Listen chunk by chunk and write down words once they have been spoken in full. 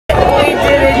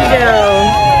did it, Joe.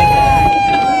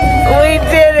 We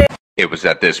did it. It was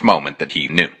at this moment that he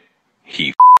knew. He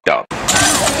f***ed up.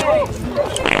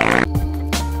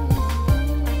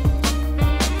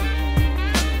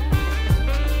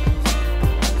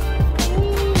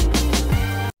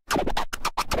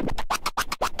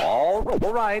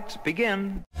 All right,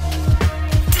 begin.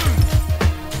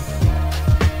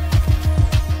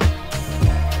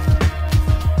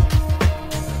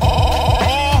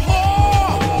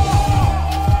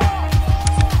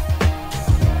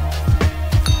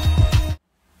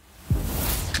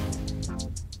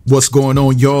 What's going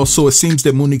on, y'all? So it seems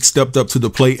that Monique stepped up to the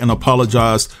plate and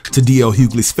apologized to DL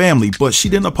Hughley's family, but she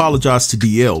didn't apologize to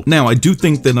DL. Now, I do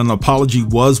think that an apology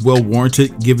was well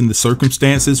warranted given the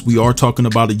circumstances. We are talking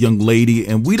about a young lady,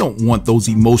 and we don't want those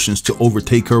emotions to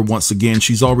overtake her once again.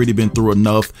 She's already been through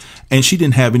enough, and she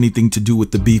didn't have anything to do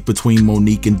with the beef between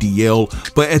Monique and DL.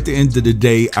 But at the end of the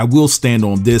day, I will stand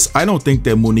on this. I don't think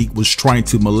that Monique was trying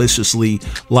to maliciously,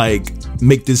 like,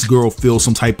 make this girl feel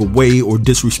some type of way or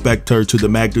disrespect her to the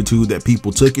magnitude that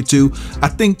people took it to. I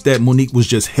think that Monique was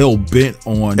just hell-bent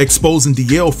on exposing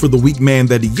DL for the weak man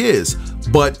that he is,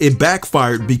 but it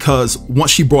backfired because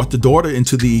once she brought the daughter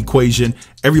into the equation,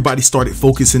 everybody started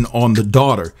focusing on the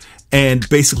daughter, and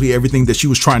basically everything that she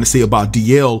was trying to say about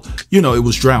DL, you know, it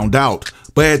was drowned out.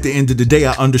 But at the end of the day,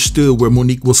 I understood where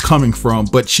Monique was coming from,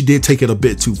 but she did take it a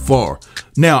bit too far.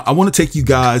 Now, I want to take you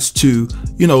guys to,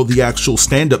 you know, the actual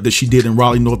stand-up that she did in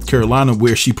Raleigh, North Carolina,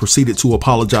 where she proceeded to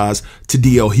apologize to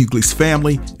DL Hughley's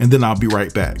family, and then I'll be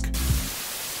right back.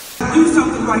 Do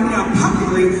something right now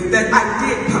publicly that I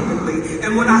did publicly,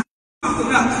 and when I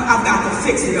something up, I've got to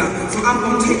fix it up. So I'm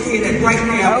going to take care of that right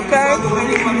now.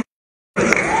 Okay.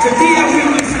 To DL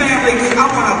Hughley's family, I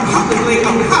want to publicly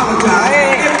apologize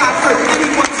if I hurt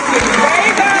anyone's feelings. There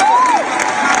you go.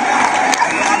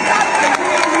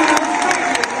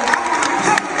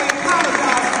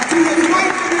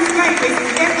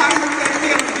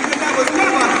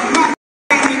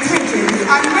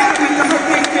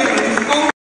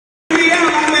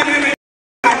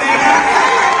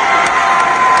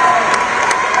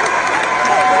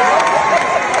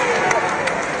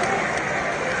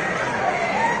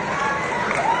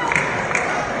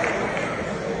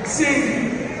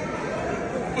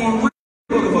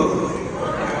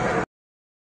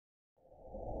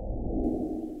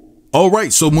 All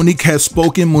right, so Monique has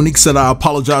spoken. Monique said, I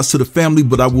apologize to the family,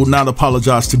 but I will not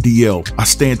apologize to DL. I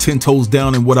stand 10 toes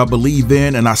down in what I believe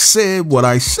in, and I said what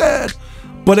I said.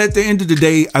 But at the end of the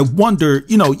day, I wonder,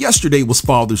 you know, yesterday was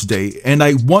Father's Day, and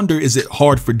I wonder, is it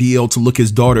hard for DL to look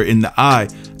his daughter in the eye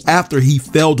after he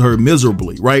failed her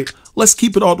miserably, right? Let's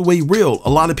keep it all the way real. A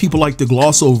lot of people like to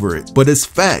gloss over it, but it's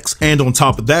facts. And on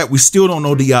top of that, we still don't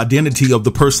know the identity of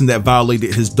the person that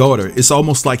violated his daughter. It's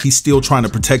almost like he's still trying to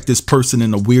protect this person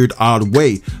in a weird, odd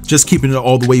way, just keeping it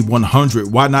all the way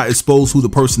 100. Why not expose who the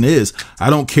person is? I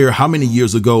don't care how many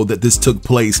years ago that this took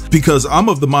place, because I'm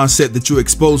of the mindset that you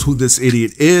expose who this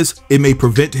idiot is, it may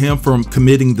prevent him from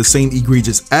committing the same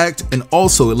egregious act, and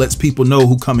also it lets people know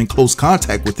who come in close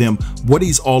contact with him, what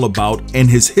he's all about, and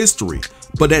his history.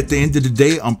 But at the end of the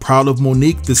day, I'm proud of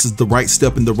Monique. This is the right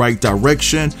step in the right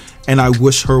direction, and I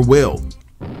wish her well.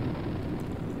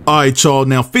 Alright, y'all,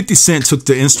 now 50 Cent took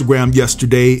to Instagram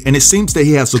yesterday, and it seems that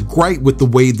he has a gripe with the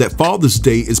way that Father's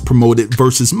Day is promoted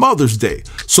versus Mother's Day.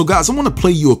 So guys, I want to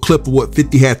play you a clip of what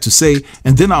 50 had to say,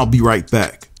 and then I'll be right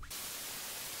back.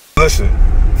 Listen,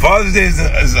 Father's Day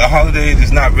is a holiday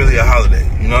that's not really a holiday.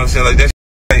 You know what I'm saying? Like that.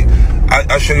 Like,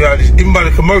 I show you how this, even by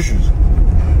the commercials.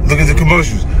 Look at the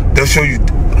commercials. They'll show you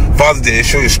Father's Day. They'll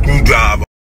show you a screwdriver,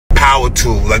 power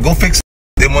tool. Like, go fix it.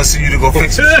 They want to see you to go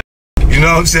fix it. You know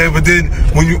what I'm saying? But then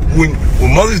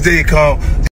when Mother's Day comes,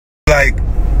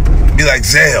 be like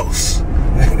Zales,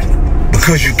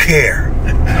 because you care.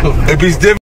 It be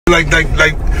different.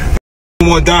 Like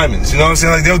more diamonds. You know what I'm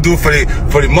saying? Like, they'll do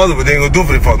it for their mother, but they ain't gonna do it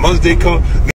for their father. Mother's Day comes,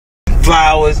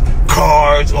 flowers,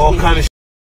 cards, all kind of shit.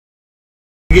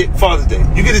 You get Father's Day.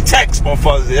 You get a text on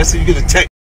Father's Day. That's it. You get a text.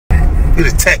 You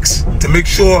get a text to make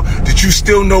sure that you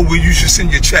still know where you should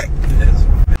send your check.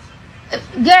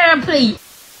 Girl, please.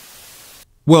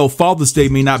 Well, Father's Day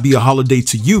may not be a holiday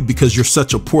to you because you're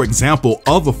such a poor example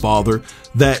of a father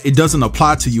that it doesn't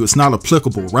apply to you. It's not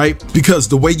applicable, right? Because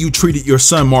the way you treated your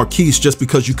son Marquise just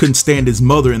because you couldn't stand his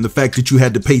mother and the fact that you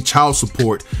had to pay child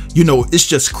support, you know, it's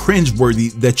just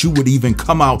cringeworthy that you would even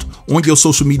come out on your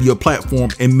social media platform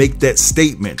and make that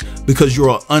statement because you're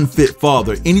an unfit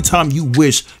father. Anytime you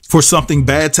wish for something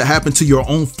bad to happen to your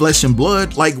own flesh and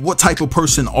blood, like, what type of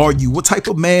person are you? What type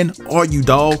of man are you,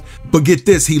 dog? But get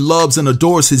this, he loves and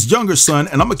adores his younger son,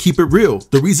 and I'm gonna keep it real.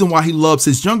 The reason why he loves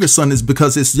his younger son is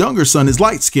because his younger son is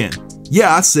light skinned.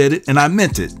 Yeah, I said it and I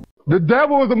meant it. The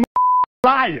devil is a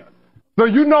liar. So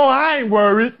you know I ain't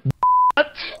worried.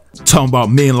 Talking about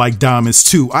men like diamonds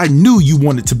too. I knew you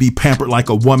wanted to be pampered like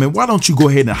a woman. Why don't you go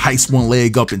ahead and heist one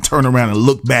leg up and turn around and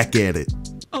look back at it?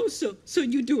 Oh, so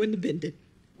you doing the bending.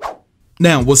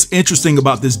 Now, what's interesting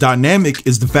about this dynamic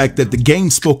is the fact that the game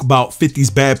spoke about 50's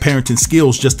bad parenting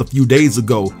skills just a few days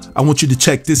ago. I want you to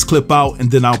check this clip out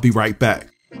and then I'll be right back.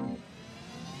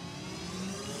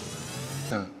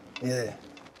 Yeah.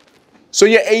 So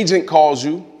your agent calls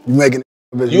you.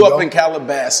 You up in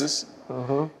Calabasas.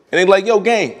 And they like, yo,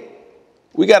 gang,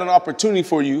 we got an opportunity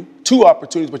for you. 2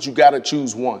 opportunities, but you gotta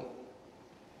choose one.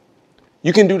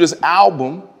 You can do this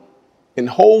album and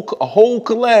a whole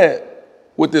collab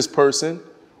with this person,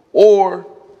 or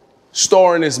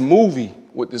star in this movie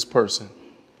with this person.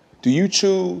 Do you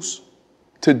choose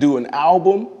to do an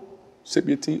album, sip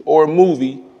your tea, or a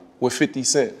movie with 50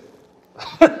 Cent?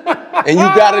 And you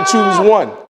gotta choose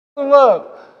one.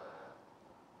 Look.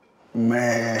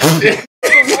 Man.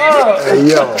 Hey,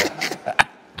 yo.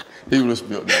 He would have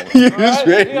spilled that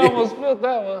one. He almost spilled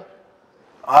that one.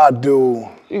 I do.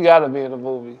 You gotta be in the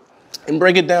movie. And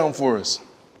break it down for us.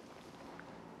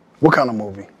 What kind of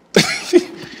movie?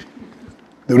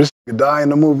 Do this nigga die in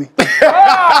the movie?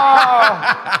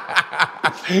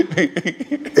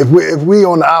 If we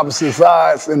on the opposite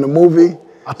sides in the movie,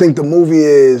 I think the movie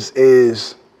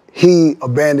is he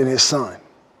abandoned his son.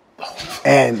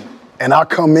 And I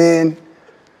come in,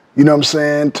 you know what I'm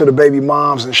saying, to the baby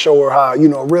moms and show her how, you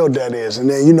know, real dad is. And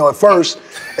then, you know, at first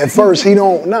he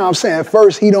don't, at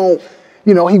first he don't,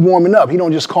 you know, he warming up. He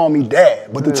don't just call me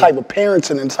dad, but the type of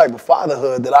parenting and the type of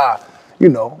fatherhood that I, you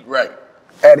know,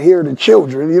 adhere to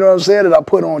children, you know what I'm saying, that I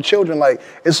put on children, like,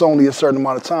 it's only a certain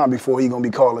amount of time before he gonna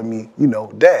be calling me, you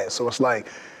know, dad. So it's like,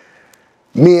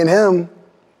 me and him,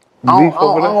 I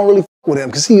don't really fuck with him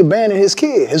because he abandoned his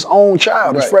kid, his own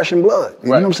child, is flesh and blood. You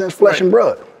know what I'm saying? It's flesh and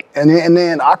blood. And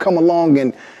then I come along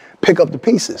and pick up the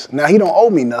pieces. Now, he don't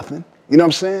owe me nothing, you know what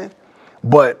I'm saying?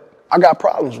 But I got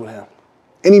problems with him.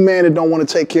 Any man that don't want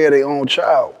to take care of their own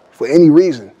child for any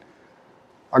reason,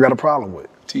 I got a problem with.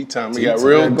 Tea time, we got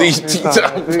real deep. Tea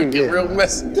time, get real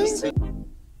messy.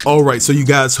 All right, so you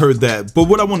guys heard that. But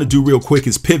what I want to do real quick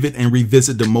is pivot and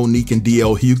revisit the Monique and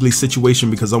DL Hughley situation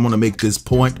because I want to make this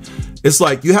point. It's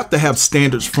like you have to have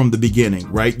standards from the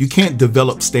beginning, right? You can't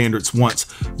develop standards once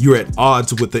you're at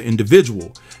odds with the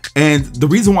individual. And the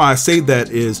reason why I say that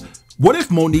is, what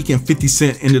if Monique and 50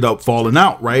 Cent ended up falling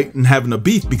out, right? And having a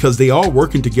beef because they are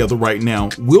working together right now.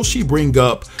 Will she bring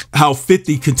up how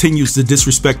 50 continues to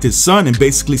disrespect his son and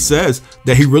basically says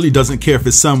that he really doesn't care if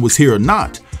his son was here or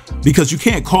not? Because you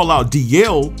can't call out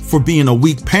DL for being a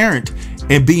weak parent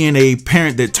and being a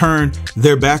parent that turned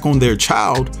their back on their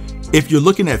child. If you're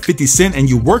looking at 50 Cent and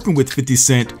you're working with 50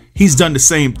 Cent, he's done the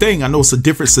same thing. I know it's a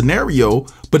different scenario,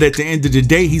 but at the end of the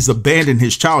day, he's abandoned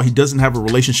his child. He doesn't have a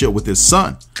relationship with his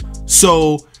son.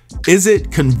 So is it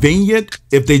convenient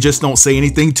if they just don't say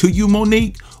anything to you,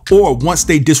 Monique? Or once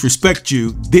they disrespect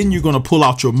you, then you're going to pull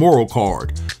out your moral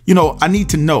card? You know, I need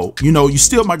to know, you know, you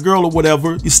still my girl or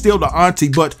whatever, you're still the auntie,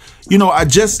 but you know,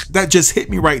 that just hit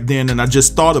me right then. And I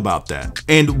just thought about that.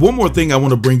 And one more thing I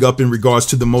want to bring up in regards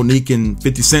to the Monique and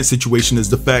 50 Cent situation is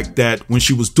the fact that when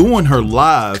she was doing her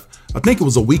live, I think it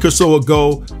was a week or so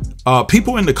ago,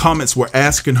 people in the comments were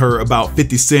asking her about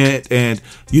 50 Cent and,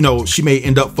 you know, she may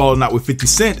end up falling out with 50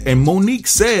 Cent. And Monique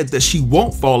said that she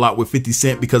won't fall out with 50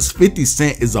 Cent because 50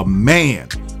 Cent is a man.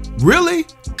 Really?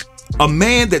 A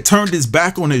man that turned his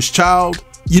back on his child?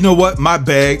 You know what? My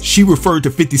bad. She referred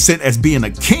to 50 Cent as being a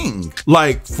king.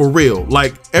 Like, for real.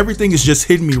 Like, everything is just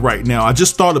hitting me right now. I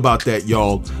just thought about that,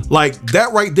 y'all. Like,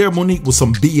 that right there, Monique, was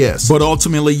some BS. But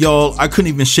ultimately, y'all, I couldn't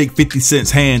even shake 50 Cent's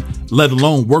hand, let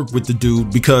alone work with the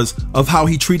dude because of how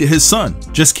he treated his son.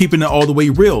 Just keeping it all the way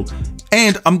real.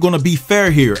 And I'm gonna be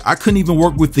fair here. I couldn't even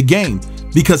work with the game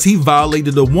because he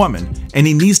violated a woman and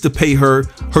he needs to pay her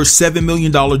 $7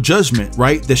 million judgment,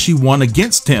 right? That she won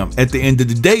against him at the end of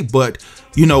the day. But,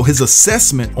 you know, his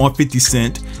assessment on 50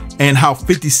 Cent and how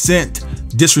 50 Cent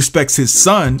disrespects his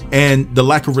son and the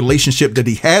lack of relationship that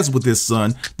he has with his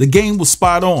son, the game was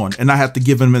spot on. And I have to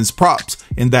give him his props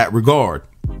in that regard.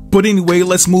 But anyway,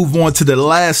 let's move on to the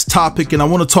last topic, and I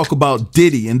want to talk about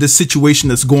Diddy and this situation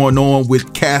that's going on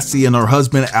with Cassie and her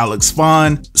husband, Alex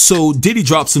Vaughn. So Diddy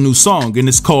drops a new song, and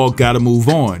it's called Gotta Move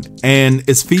On, and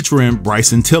it's featuring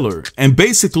Bryson Tiller. And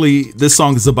basically, this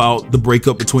song is about the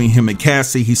breakup between him and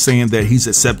Cassie. He's saying that he's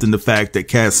accepting the fact that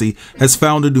Cassie has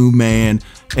found a new man.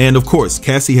 And of course,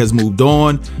 Cassie has moved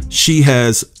on. She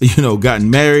has, gotten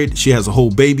married. She has a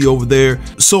whole baby over there.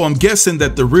 So I'm guessing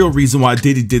that the real reason why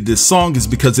Diddy did this song is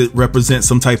because it represents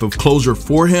some type of closure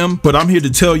for him. But I'm here to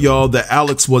tell y'all that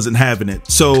Alex wasn't having it.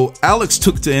 So Alex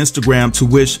took to Instagram to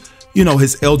wish,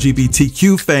 his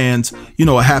LGBTQ fans,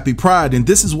 a happy Pride. And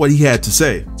this is what he had to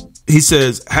say. He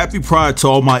says, "Happy Pride to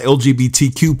all my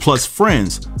LGBTQ plus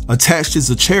friends. Attached is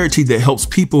a charity that helps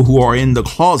people who are in the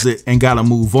closet and gotta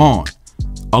move on,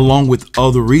 along with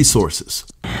other resources."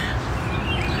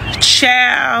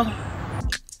 Ciao.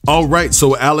 All right,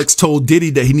 so Alex told Diddy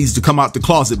that he needs to come out the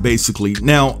closet, basically.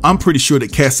 Now, I'm pretty sure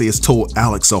that Cassie has told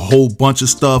Alex a whole bunch of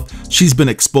stuff. She's been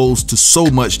exposed to so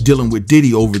much dealing with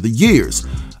Diddy over the years.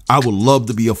 I would love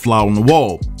to be a fly on the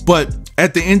wall. But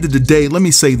at the end of the day, let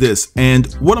me say this,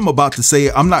 and what I'm about to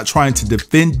say, I'm not trying to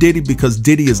defend Diddy because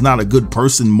Diddy is not a good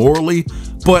person morally,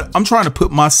 but I'm trying to put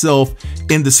myself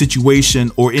in the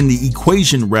situation, or in the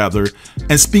equation rather,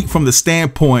 and speak from the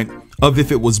standpoint of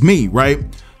if it was me, right?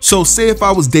 So say if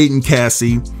I was dating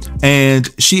Cassie and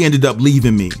she ended up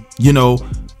leaving me,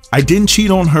 I didn't cheat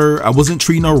on her, I wasn't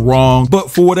treating her wrong, but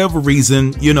for whatever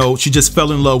reason, she just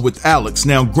fell in love with Alex.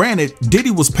 Now, granted, Diddy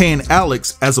was paying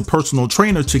Alex as a personal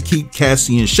trainer to keep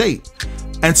Cassie in shape.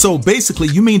 And so basically,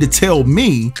 you mean to tell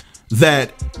me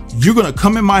that you're gonna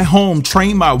come in my home,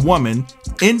 train my woman,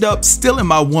 end up stealing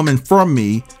my woman from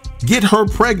me, get her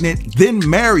pregnant, then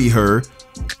marry her?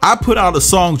 I put out a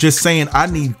song just saying I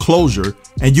need closure,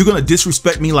 and you're gonna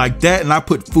disrespect me like that, and I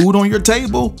put food on your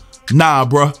table? Nah,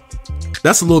 bruh.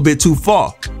 That's a little bit too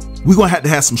far. We're gonna have to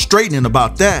have some straightening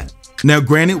about that. Now,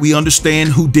 granted, we understand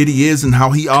who Diddy is and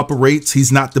how he operates.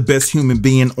 He's not the best human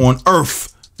being on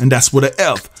earth, and that's with an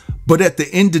F. But at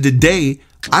the end of the day,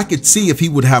 I could see if he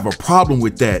would have a problem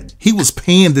with that. He was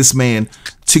paying this man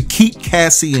to keep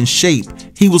Cassie in shape.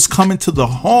 He was coming to the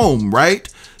home, right?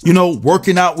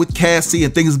 Working out with Cassie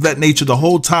and things of that nature the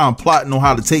whole time, plotting on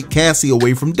how to take Cassie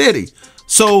away from Diddy.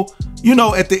 So,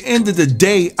 at the end of the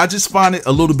day, I just find it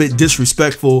a little bit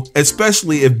disrespectful,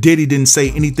 especially if Diddy didn't say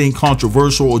anything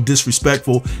controversial or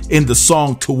disrespectful in the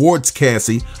song towards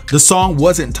Cassie. The song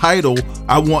wasn't titled,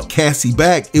 "I Want Cassie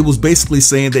Back." It was basically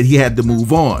saying that he had to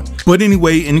move on. But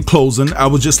anyway, in closing, I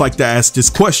would just like to ask this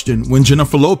question. When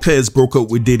Jennifer Lopez broke up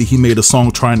with Diddy, he made a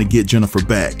song trying to get Jennifer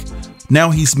back. Now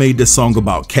he's made this song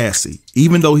about Cassie.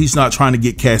 Even though he's not trying to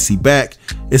get Cassie back,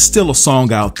 it's still a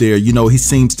song out there. He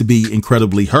seems to be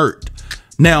incredibly hurt.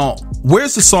 Now,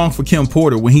 where's the song for Kim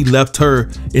Porter when he left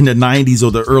her in the 90s or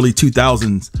the early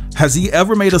 2000s? Has he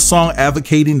ever made a song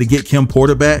advocating to get Kim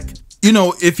Porter back?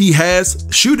 If he has,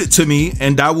 shoot it to me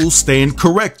and I will stand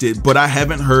corrected. But I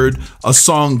haven't heard a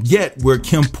song yet where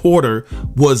Kim Porter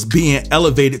was being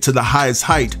elevated to the highest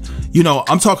height.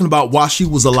 I'm talking about while she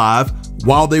was alive,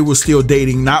 while they were still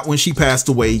dating, not when she passed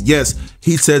away. Yes,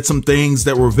 he said some things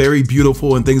that were very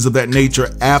beautiful and things of that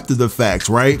nature after the fact,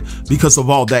 right? Because of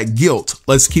all that guilt.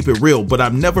 Let's keep it real. But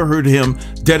I've never heard him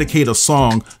dedicate a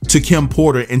song to Kim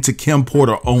Porter and to Kim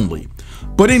Porter only.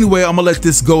 But anyway, I'm gonna let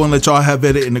this go and let y'all have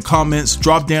at it in the comments.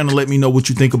 Drop down and let me know what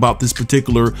you think about this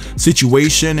particular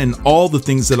situation and all the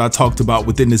things that I talked about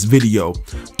within this video.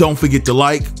 Don't forget to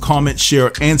like, comment,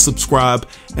 share, and subscribe.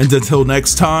 And until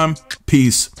next time,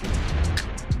 peace.